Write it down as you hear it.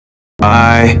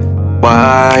Why,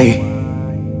 why,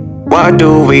 why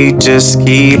do we just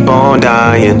keep on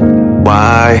dying?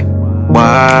 Why,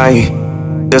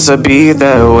 does it be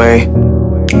that way?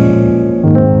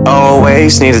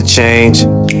 Always need a change.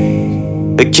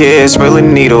 The kids really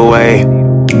need a way.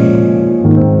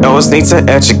 Always need to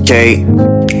educate.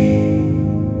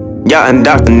 Yeah,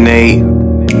 indoctrinate.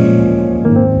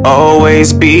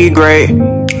 Always be great.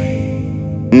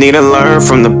 Need to learn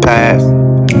from the past.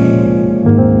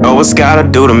 Always gotta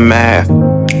do the math.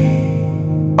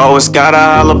 Always gotta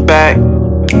holler back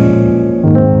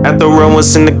at the real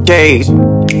ones in the cage.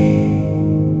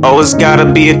 Always gotta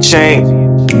be a change.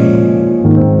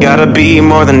 Gotta be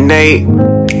more than Nate.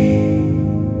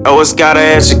 Always gotta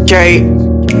educate.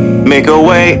 Make a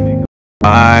way.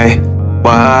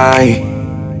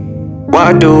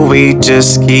 Why do we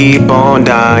just keep on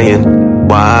dying?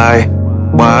 Why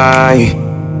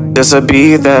does it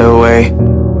be that way?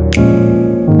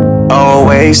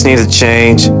 Always need a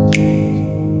change.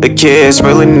 The kids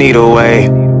really need a way.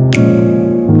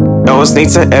 Always need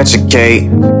to educate.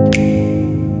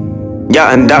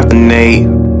 Yeah, indoctrinate.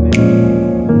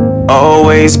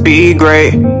 Always be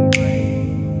great.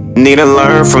 Need to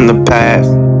learn from the past.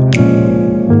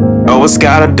 Always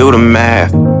gotta do the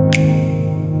math.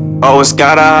 Always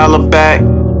gotta holler back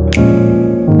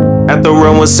at the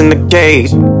real ones in the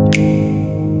cage.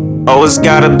 Always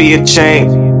gotta be a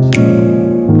change.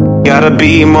 Gotta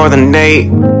be more than Nate.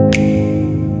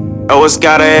 Always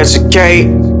gotta educate.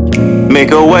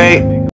 Make a way.